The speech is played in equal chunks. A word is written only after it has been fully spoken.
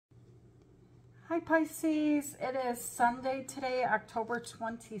Hi Pisces, it is Sunday today, October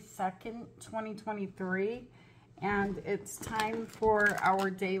 22nd, 2023, and it's time for our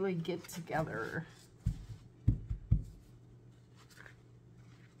daily get-together.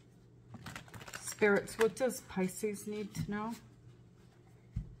 Spirits, what does Pisces need to know?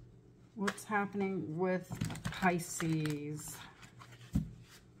 What's happening with Pisces?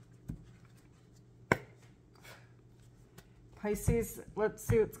 Pisces, let's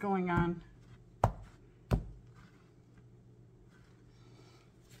see what's going on.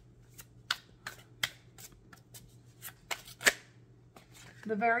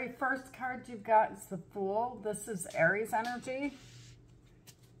 The very first card you've got is the Fool. This is Aries energy.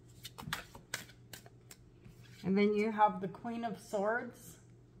 And then you have the Queen of Swords.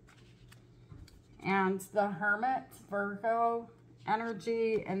 And the Hermit, Virgo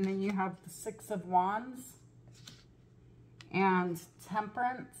energy. And then you have the Six of Wands. And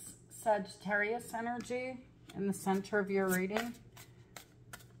Temperance, Sagittarius energy in the center of your reading.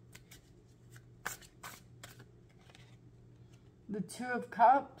 The Two of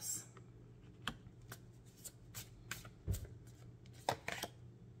Cups.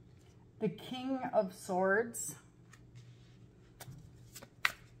 The King of Swords.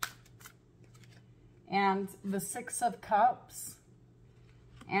 And the Six of Cups.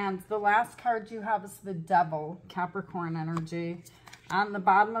 And the last card you have is the Devil, Capricorn energy. On the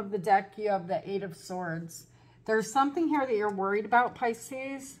bottom of the deck, you have the Eight of Swords. There's something here that you're worried about,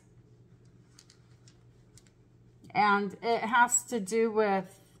 Pisces. And it has to do with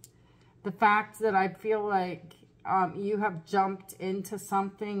the fact that I feel like you have jumped into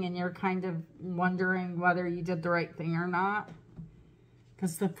something and you're kind of wondering whether you did the right thing or not.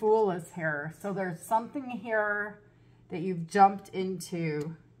 Because the Fool is here. So there's something here that you've jumped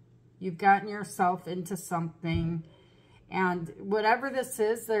into. You've gotten yourself into something. And whatever this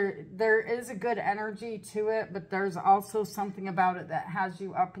is, there is a good energy to it, but there's also something about it that has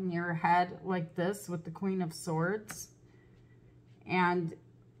you up in your head like this with the Queen of Swords. And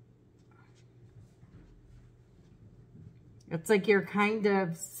it's like you're kind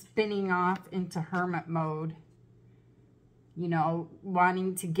of spinning off into hermit mode. You know,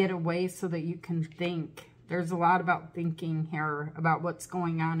 wanting to get away so that you can think. There's a lot about thinking here, about what's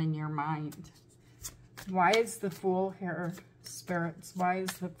going on in your mind. Why is the Fool here, spirits? Why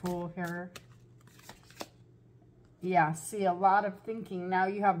is the Fool here? Yeah, see, a lot of thinking. Now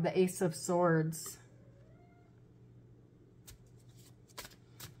you have the Ace of Swords.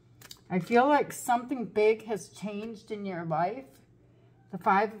 I feel like something big has changed in your life. The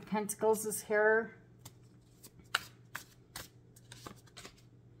Five of Pentacles is here.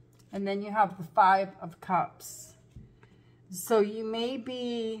 And then you have the Five of Cups. So you may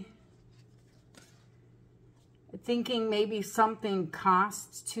be thinking maybe something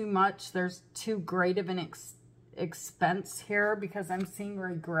costs too much. There's too great of an expense here because I'm seeing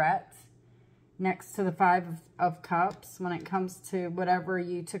regret next to the Five of Cups when it comes to whatever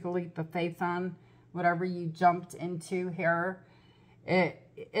you took a leap of faith on, whatever you jumped into here.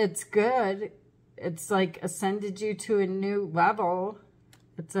 It's good. It's like ascended you to a new level.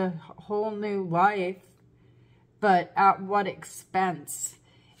 It's a whole new life, but at what expense?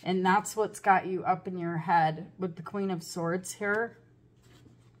 And that's what's got you up in your head with the Queen of Swords here.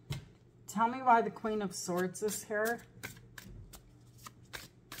 Tell me why the Queen of Swords is here.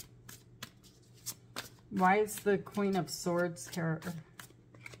 Why is the Queen of Swords here?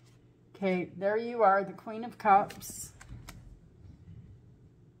 Okay, there you are, the Queen of Cups.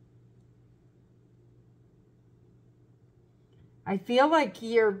 I feel like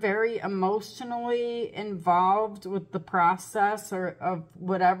you're very emotionally involved with the process or of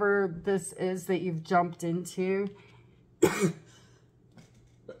whatever this is that you've jumped into.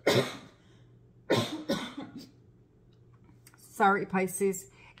 Sorry, Pisces.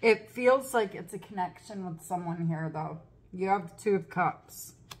 It feels like it's a connection with someone here, though. You have the Two of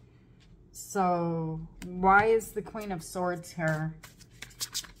Cups. So, why is the Queen of Swords here?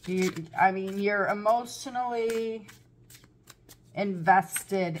 I mean, you're emotionally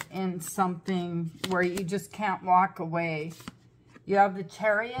invested in something where you just can't walk away. You have the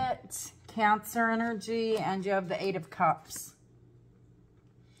Chariot, Cancer energy, and you have the Eight of Cups.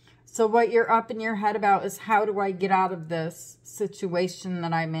 So what you're up in your head about is, how do I get out of this situation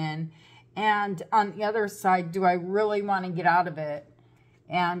that I'm in? And on the other side, do I really want to get out of it?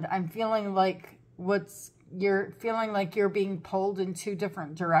 And I'm feeling like you're feeling like you're being pulled in two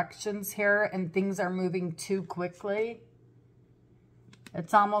different directions here, and things are moving too quickly.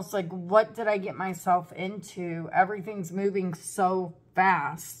 It's almost like, what did I get myself into? Everything's moving so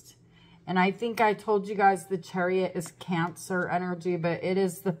fast. And I think I told you guys the Chariot is Cancer energy, but it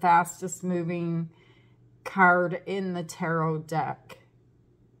is the fastest moving card in the tarot deck.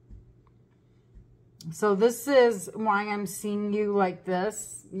 So this is why I'm seeing you like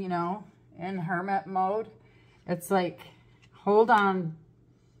this, you know, in hermit mode. It's like, hold on,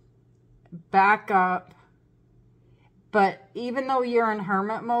 back up. But even though you're in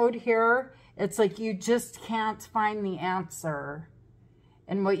hermit mode here, it's like you just can't find the answer.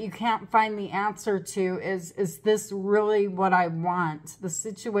 And what you can't find the answer to is this really what I want? The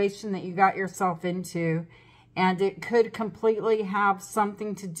situation that you got yourself into. And it could completely have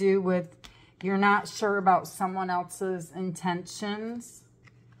something to do with you're not sure about someone else's intentions.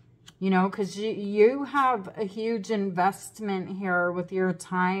 You know, because you have a huge investment here with your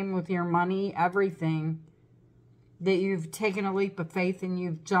time, with your money, everything that you've taken a leap of faith and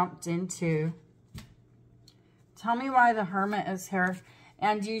you've jumped into. Tell me why the Hermit is here.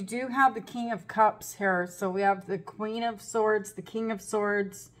 And you do have the King of Cups here. So we have the Queen of Swords, the King of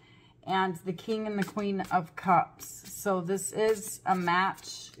Swords, and the King and the Queen of Cups. So this is a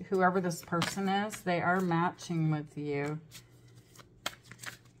match. Whoever this person is, they are matching with you.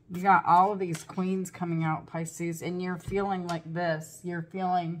 You got all of these queens coming out, Pisces, and you're feeling like this. You're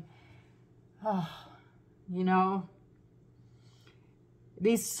feeling, oh, you know,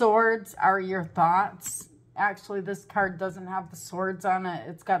 these swords are your thoughts. Actually, this card doesn't have the swords on it.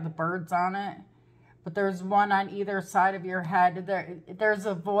 It's got the birds on it. But there's one on either side of your head. There's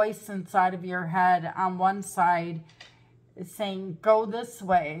a voice inside of your head on one side saying, go this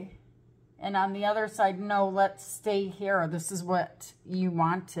way. And on the other side, no, let's stay here. This is what you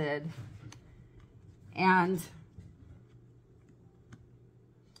wanted. And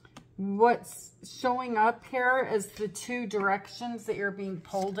what's showing up here is the two directions that you're being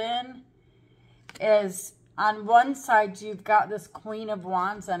pulled in. Is on one side, you've got this Queen of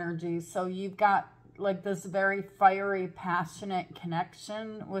Wands energy. So you've got like this very fiery, passionate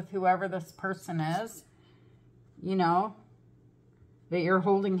connection with whoever this person is, you know, that you're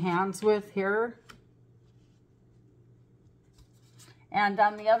holding hands with here. And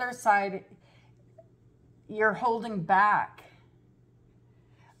on the other side, you're holding back.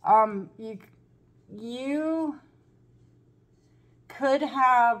 You could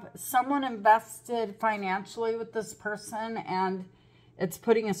have someone invested financially with this person and it's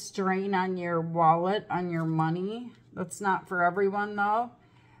putting a strain on your wallet, on your money. That's not for everyone though.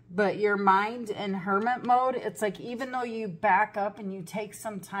 But your mind in hermit mode, it's like even though you back up and you take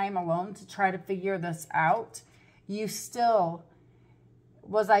some time alone to try to figure this out, you still,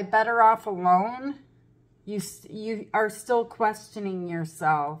 was I better off alone? You are still questioning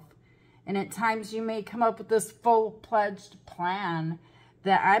yourself. And at times you may come up with this full-fledged plan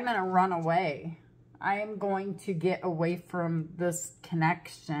that I'm going to run away. I am going to get away from this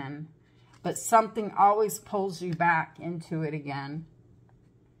connection. But something always pulls you back into it again.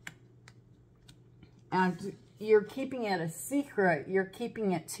 And you're keeping it a secret. You're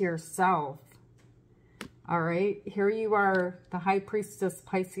keeping it to yourself. All right. Here you are, the High Priestess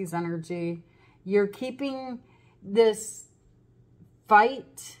Pisces energy. You're keeping this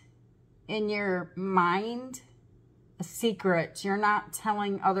fight in your mind a secret. You're not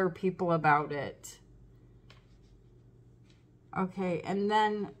telling other people about it. Okay, and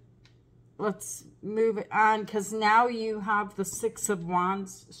then let's move it on because now you have the Six of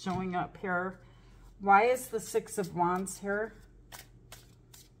Wands showing up here. Why is the Six of Wands here?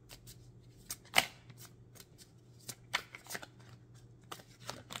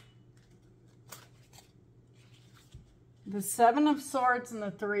 The Seven of Swords and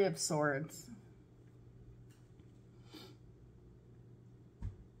the Three of Swords.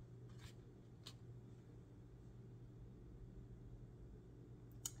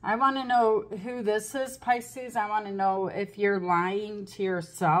 I want to know who this is, Pisces. I want to know if you're lying to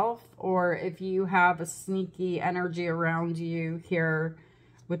yourself or if you have a sneaky energy around you here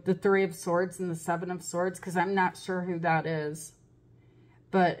with the Three of Swords and the Seven of Swords, because I'm not sure who that is.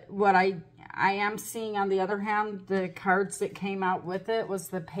 But what I am seeing, on the other hand, the cards that came out with it was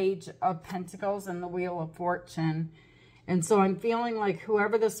the Page of Pentacles and the Wheel of Fortune. And so I'm feeling like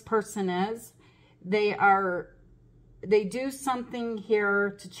whoever this person is, they do something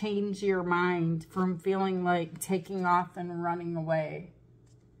here to change your mind from feeling like taking off and running away.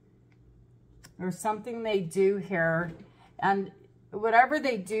 There's something they do here. And whatever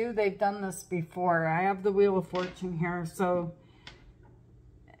they do, they've done this before. I have the Wheel of Fortune here. So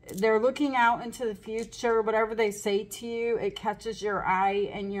they're looking out into the future. Whatever they say to you, it catches your eye.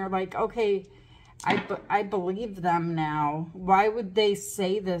 And you're like, okay, I believe them now. Why would they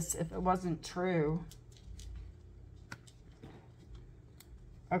say this if it wasn't true?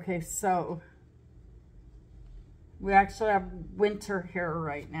 Okay, so we actually have winter here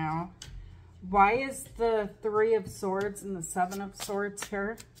right now. Why is the Three of Swords and the Seven of Swords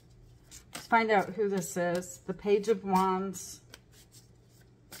here? Let's find out who this is. The Page of Wands.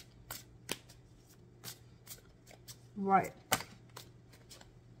 Right.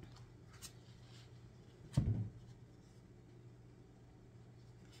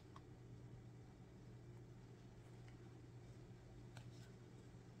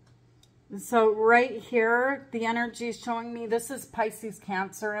 So right here, the energy is showing me, this is Pisces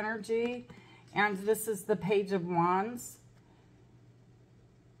Cancer energy, and this is the Page of Wands.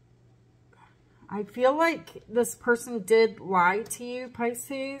 I feel like this person did lie to you,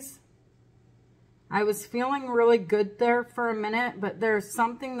 Pisces. I was feeling really good there for a minute, but there's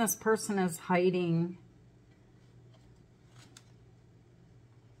something this person is hiding.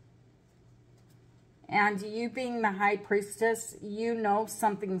 And you being the High Priestess, you know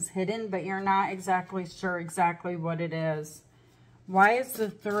something's hidden, but you're not exactly sure exactly what it is. Why is the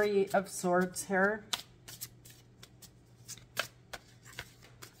Three of Swords here?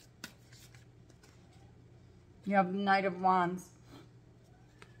 You have the Knight of Wands.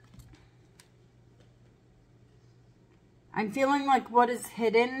 I'm feeling like what is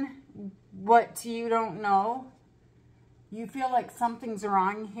hidden, what you don't know. You feel like something's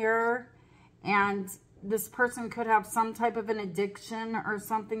wrong here, and this person could have some type of an addiction or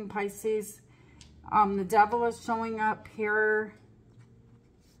something, Pisces. The Devil is showing up here,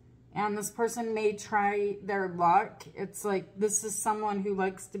 and this person may try their luck. It's like this is someone who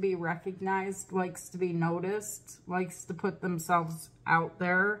likes to be recognized, likes to be noticed, likes to put themselves out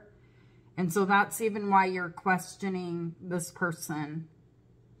there. And so that's even why you're questioning this person.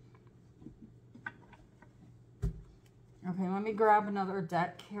 Okay, let me grab another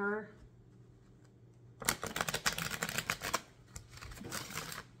deck here.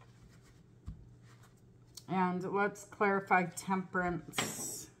 And let's clarify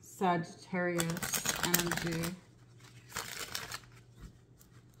Temperance, Sagittarius energy.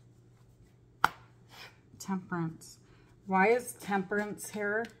 Temperance. Why is Temperance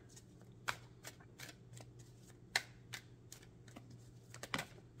here?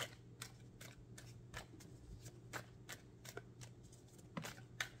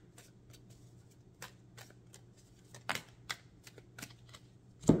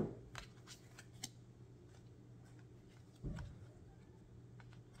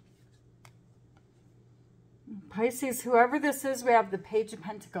 Pisces, whoever this is, we have the Page of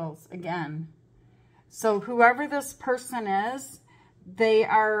Pentacles again. So whoever this person is,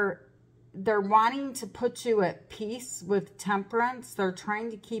 they're wanting to put you at peace with Temperance. They're trying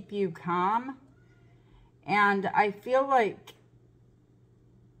to keep you calm. And I feel like,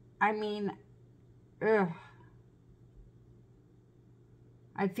 I mean, I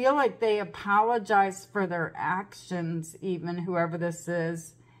feel like they apologize for their actions, even whoever this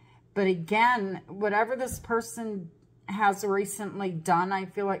is. But again, whatever this person has recently done, I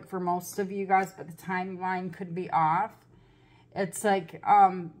feel like for most of you guys, but the timeline could be off. It's like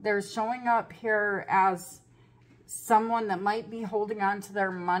they're showing up here as someone that might be holding on to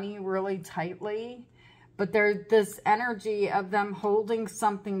their money really tightly. But there's this energy of them holding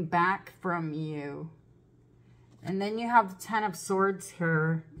something back from you. And then you have the Ten of Swords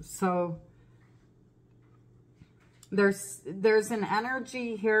here. So there's an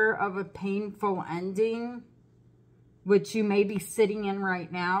energy here of a painful ending, which you may be sitting in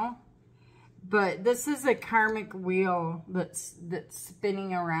right now. But this is a karmic wheel that's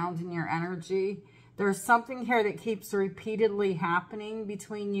spinning around in your energy. There's something here that keeps repeatedly happening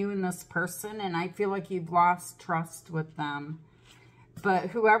between you and this person, and I feel like you've lost trust with them.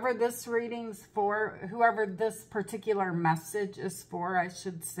 But whoever this reading's for, whoever this particular message is for, I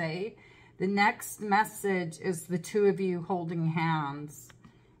should say, the next message is the two of you holding hands.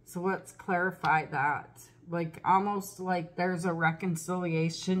 So let's clarify that. Like, almost like there's a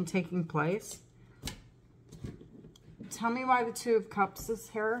reconciliation taking place. Tell me why the Two of Cups is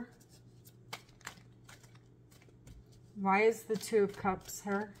here. Why is the Two of Cups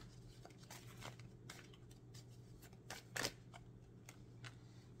here?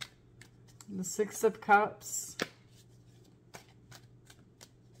 The Six of Cups.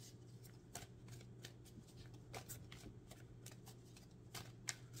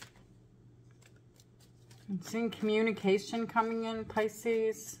 I'm seeing communication coming in,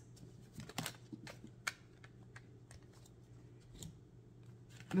 Pisces.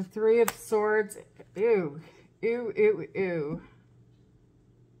 The Three of Swords. Ew. Ew, ew, ew.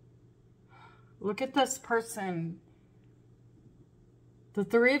 Look at this person. The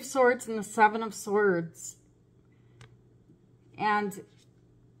Three of Swords and the Seven of Swords. And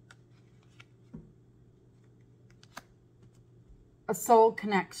a soul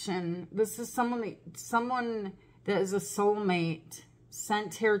connection. This is someone that is a soulmate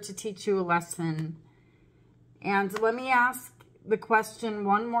sent here to teach you a lesson. And let me ask the question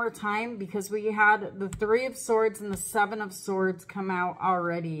one more time, because we had the Three of Swords and the Seven of Swords come out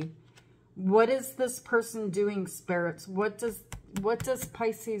already. What is this person doing, spirits? What does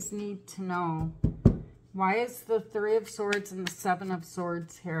Pisces need to know? Why is the Three of Swords and the Seven of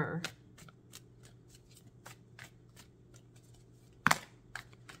Swords here?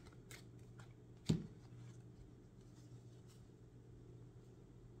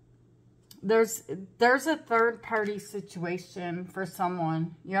 There's a third party situation for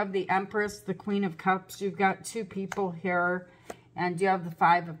someone. You have the Empress, the Queen of Cups. You've got two people here, and you have the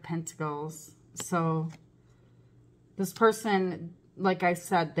Five of Pentacles. So this person, like I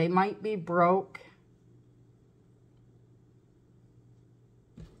said, they might be broke.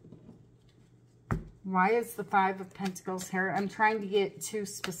 Why is the Five of Pentacles here? I'm trying to get too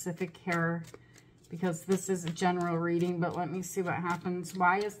specific here, because this is a general reading, but let me see what happens.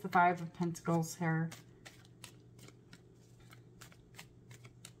 Why is the Five of Pentacles here?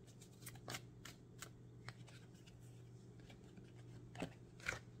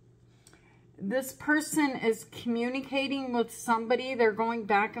 This person is communicating with somebody. They're going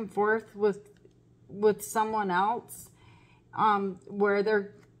back and forth with someone else, where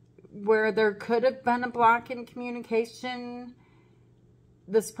there could have been a block in communication.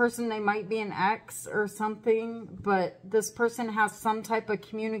 This person, they might be an ex or something, but this person has some type of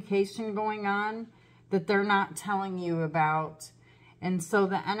communication going on that they're not telling you about. And so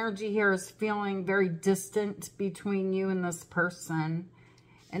the energy here is feeling very distant between you and this person.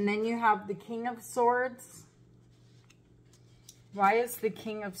 And then you have the King of Swords. Why is the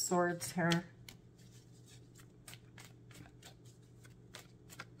King of Swords here?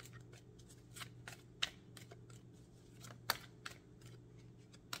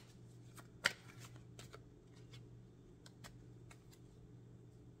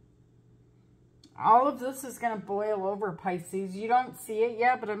 All of this is going to boil over, Pisces. You don't see it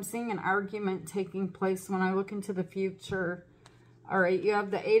yet, but I'm seeing an argument taking place when I look into the future. All right, you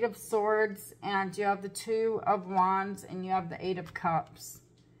have the Eight of Swords, and you have the Two of Wands, and you have the Eight of Cups.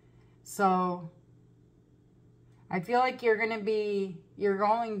 So I feel like you're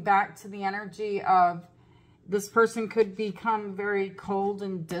going back to the energy of this person could become very cold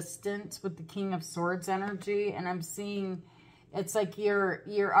and distant with the King of Swords energy, and I'm seeing it's like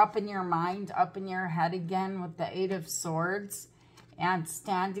you're up in your mind, up in your head again with the Eight of Swords, and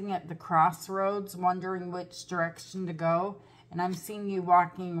standing at the crossroads, wondering which direction to go. And I'm seeing you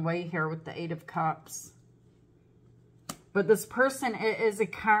walking away here with the Eight of Cups. But this person, it is a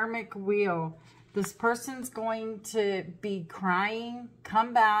karmic wheel. This person's going to be crying,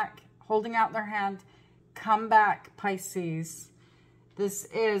 come back, holding out their hand, come back, Pisces. This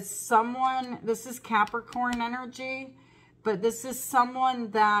is someone, this is Capricorn energy. But this is someone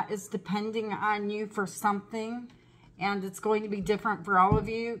that is depending on you for something, and it's going to be different for all of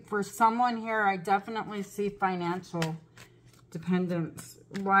you. For someone here, I definitely see financial dependence.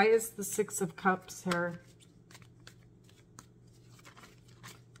 Why is the Six of Cups here?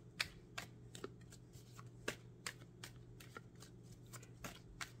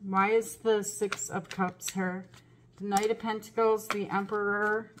 Why is the Six of Cups here? The Knight of Pentacles, the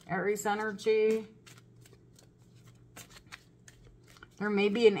Emperor, Aries energy. There may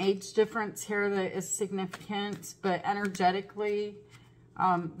be an age difference here that is significant, but energetically,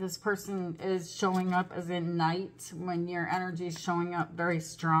 this person is showing up as in Knight when your energy is showing up very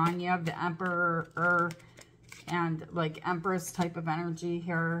strong. You have the Emperor and like Empress type of energy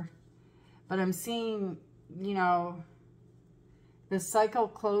here. But I'm seeing, you know, the cycle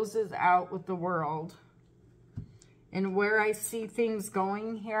closes out with the World. And where I see things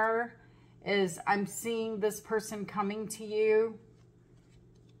going here is I'm seeing this person coming to you,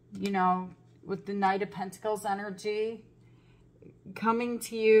 you know, with the Knight of Pentacles energy, coming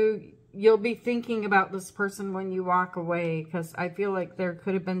to you. You'll be thinking about this person when you walk away, because I feel like there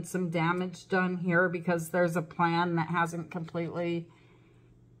could have been some damage done here because there's a plan that hasn't completely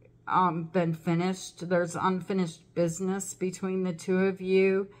been finished. There's unfinished business between the two of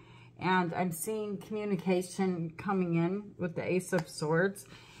you, and I'm seeing communication coming in with the Ace of Swords,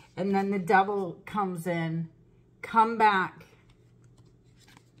 and then the Devil comes in. Come back.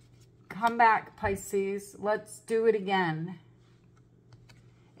 Come back, Pisces. Let's do it again.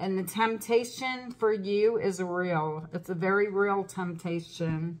 And the temptation for you is real. It's a very real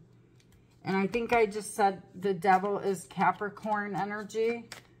temptation. And I think I just said the Devil is Capricorn energy.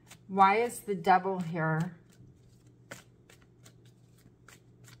 Why is the Devil here?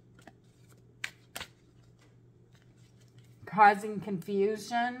 causing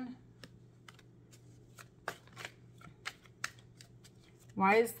confusion.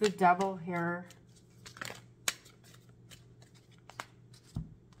 Why is the Devil here?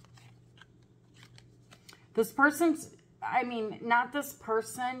 This person's, I mean, not this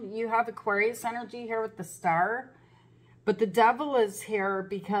person. You have Aquarius energy here with the Star. But the Devil is here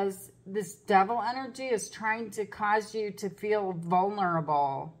because this Devil energy is trying to cause you to feel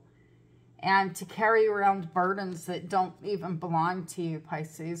vulnerable and to carry around burdens that don't even belong to you,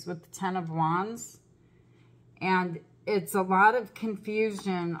 Pisces, with the Ten of Wands. And it's a lot of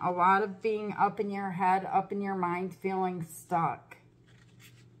confusion, a lot of being up in your head, up in your mind, feeling stuck.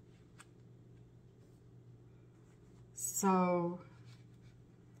 So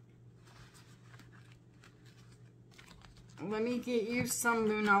let me get you some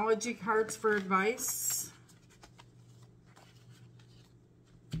Moonology cards for advice.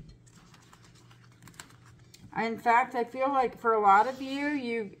 In fact, I feel like for a lot of you,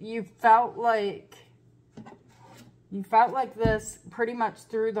 you felt like this pretty much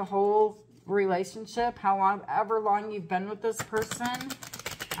through the whole relationship, however long you've been with this person.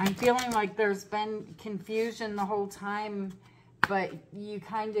 I'm feeling like there's been confusion the whole time, but you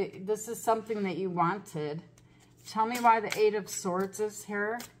kind of, this is something that you wanted. Tell me why the Eight of Swords is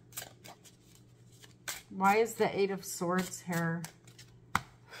here. Why is the Eight of Swords here,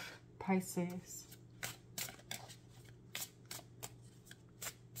 Pisces?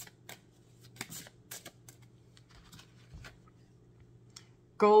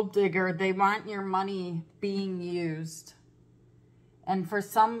 Gold digger, they want your money being used. And for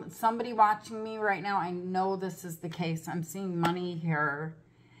somebody watching me right now, I know this is the case. I'm seeing money here.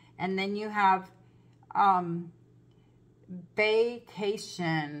 And then you have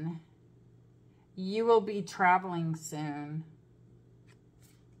vacation. You will be traveling soon.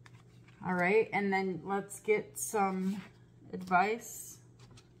 All right, and then let's get some advice.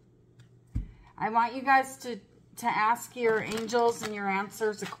 I want you guys to ask your angels and your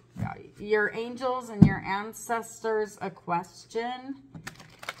ancestors a question,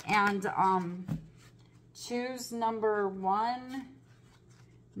 and choose number 1,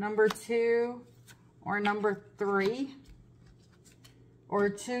 number 2, or number 3, or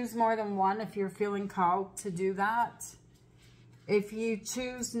choose more than one if you're feeling called to do that. If you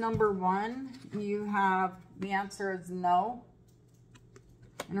choose number 1, you have, the answer is no.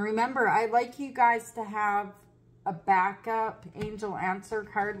 And remember, I like you guys to have a backup angel answer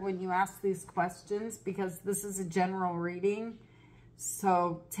card when you ask these questions, because this is a general reading.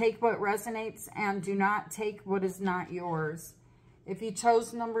 So take what resonates and do not take what is not yours. If you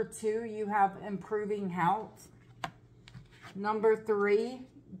chose number 2, you have improving health. Number 3,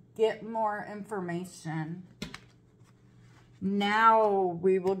 get more information. Now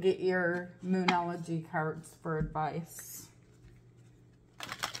we will get your Moonology cards for advice.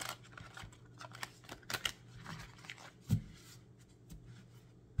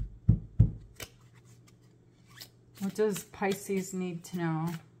 What does Pisces need to know?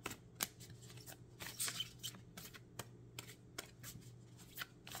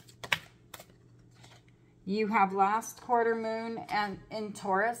 You have last quarter moon and in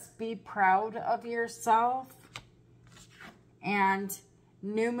Taurus. Be proud of yourself. And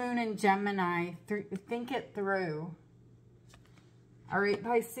new moon in Gemini. Think it through. All right,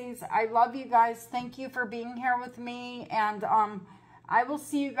 Pisces. I love you guys. Thank you for being here with me. And I will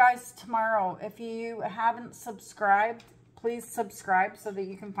see you guys tomorrow. If you haven't subscribed, please subscribe so that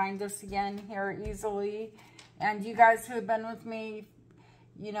you can find us again here easily. And you guys who have been with me,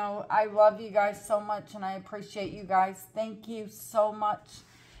 you know, I love you guys so much and I appreciate you guys. Thank you so much.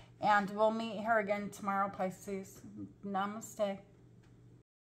 And we'll meet here again tomorrow, Pisces. Namaste.